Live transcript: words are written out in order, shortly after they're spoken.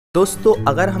दोस्तों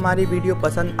अगर हमारी वीडियो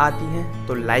पसंद आती है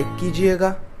तो लाइक कीजिएगा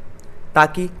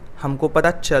ताकि हमको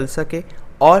पता चल सके,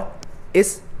 और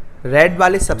इस रेड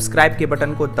वाले सब्सक्राइब के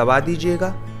बटन को दबा दीजिएगा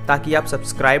ताकि आप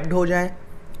सब्सक्राइब्ड हो जाएं,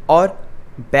 और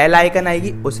बेल आइकन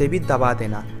आएगी उसे भी दबा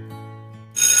देना।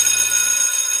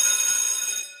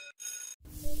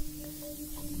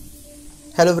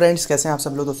 हेलो फ्रेंड्स, कैसे हैं आप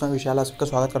सब लोग। दोस्तों मैं विशाल, आप सबका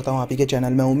स्वागत करता हूं आप ही के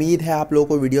चैनल में। उम्मीद है आप लोगों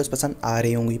को वीडियोस पसंद आ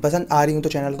रही होंगी। पसंद आ रही हूँ तो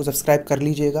चैनल को सब्सक्राइब कर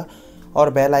लीजिएगा और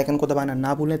बेल आइकन को दबाना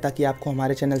ना भूलें ताकि आपको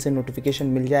हमारे चैनल से नोटिफिकेशन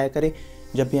मिल जाया करे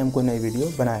जब भी हम कोई नई वीडियो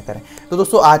बनाया करें। तो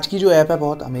दोस्तों आज की जो ऐप है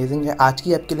बहुत अमेजिंग है। आज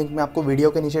की ऐप की लिंक मैं आपको वीडियो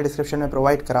के नीचे डिस्क्रिप्शन में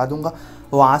प्रोवाइड करा दूंगा,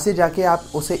 वहाँ से जाके आप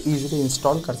उसे ईजिली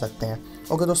इंस्टॉल कर सकते हैं।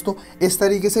 ओके दोस्तों, इस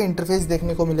तरीके से इंटरफेस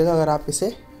देखने को मिलेगा अगर आप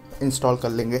इसे इंस्टॉल कर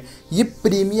लेंगे। ये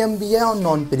प्रीमियम भी है और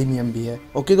नॉन प्रीमियम भी है।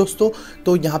 ओके दोस्तों,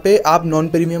 तो यहाँ पे आप नॉन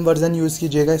प्रीमियम वर्जन यूज़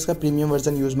कीजिएगा, इसका प्रीमियम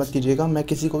वर्जन यूज़ मत कीजिएगा। मैं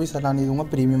किसी को भी सलाह नहीं दूंगा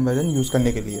प्रीमियम वर्जन यूज़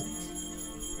करने के लिए।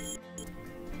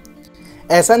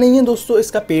 ऐसा नहीं है दोस्तों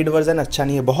इसका पेड वर्जन अच्छा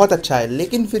नहीं है, बहुत अच्छा है,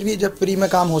 लेकिन फिर भी जब फ्री में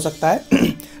काम हो सकता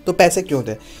है तो पैसे क्यों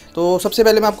दें। तो सबसे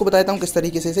पहले मैं आपको बताता हूँ किस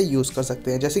तरीके से इसे यूज़ कर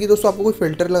सकते हैं। जैसे कि दोस्तों आपको कोई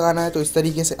फ़िल्टर लगाना है तो इस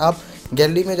तरीके से आप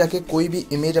गैलरी में जाके कोई भी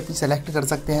इमेज अपनी सेलेक्ट कर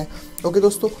सकते हैं। ओके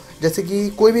दोस्तों, जैसे कि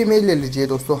कोई भी इमेज ले लीजिए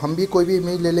दोस्तों, हम भी कोई भी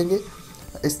इमेज ले लेंगे।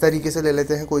 इस तरीके से ले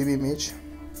लेते हैं कोई भी इमेज।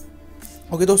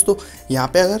 ओके दोस्तों, यहाँ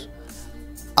पर अगर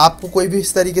आपको कोई भी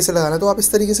इस तरीके से लगाना है तो आप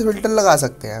इस तरीके से फ़िल्टर लगा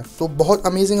सकते हैं। तो बहुत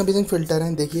अमेजिंग फ़िल्टर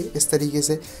हैं, देखिए इस तरीके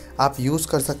से आप यूज़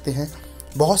कर सकते हैं।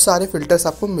 बहुत सारे फ़िल्टर्स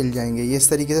आपको मिल जाएंगे, ये इस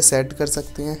तरीके से सेट कर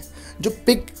सकते हैं। जो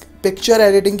पिक्चर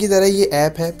एडिटिंग की तरह ये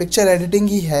ऐप है, पिक्चर एडिटिंग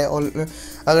ही है। और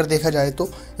अगर देखा जाए तो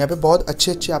यहाँ पे बहुत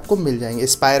अच्छे आपको मिल जाएंगे।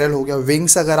 स्पायरल हो गया,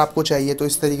 विंग्स अगर आपको चाहिए तो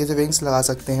इस तरीके से विंग्स लगा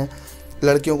सकते हैं।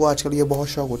 लड़कियों को आजकल ये बहुत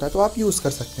शौक होता है तो आप यूज़ कर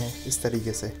सकते हैं इस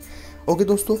तरीके से। ओके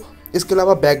दोस्तों, इसके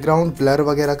अलावा बैकग्राउंड ब्लर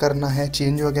वगैरह करना है,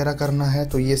 चेंज वगैरह करना है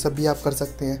तो ये सब भी आप कर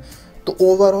सकते हैं। तो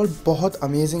ओवरऑल बहुत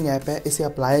अमेजिंग ऐप है, इसे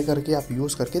अप्लाई करके आप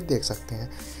यूज़ करके देख सकते हैं।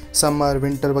 समर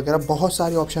विंटर वगैरह बहुत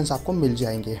सारे ऑप्शंस आपको मिल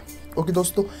जाएंगे। ओके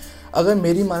दोस्तों, अगर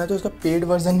मेरी माने तो इसका पेड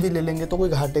वर्जन भी ले लेंगे तो कोई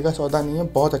घाटे का सौदा नहीं है,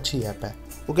 बहुत अच्छी ऐप है।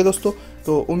 ओके दोस्तों,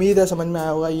 तो उम्मीद है समझ में आया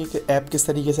होगा ये ऐप किस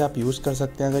तरीके से आप यूज़ कर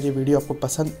सकते हैं। अगर ये वीडियो आपको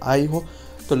पसंद आई हो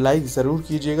तो लाइक ज़रूर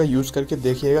कीजिएगा, यूज़ करके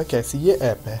देखिएगा कैसी ये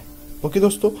ऐप है। ओके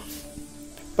दोस्तों,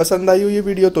 पसंद आई हो ये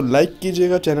वीडियो तो लाइक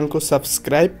कीजिएगा, चैनल को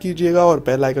सब्सक्राइब कीजिएगा और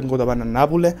बेल आइकन को दबाना ना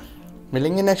भूलें।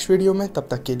 मिलेंगे नेक्स्ट वीडियो में, तब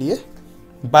तक के लिए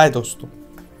बाय दोस्तों।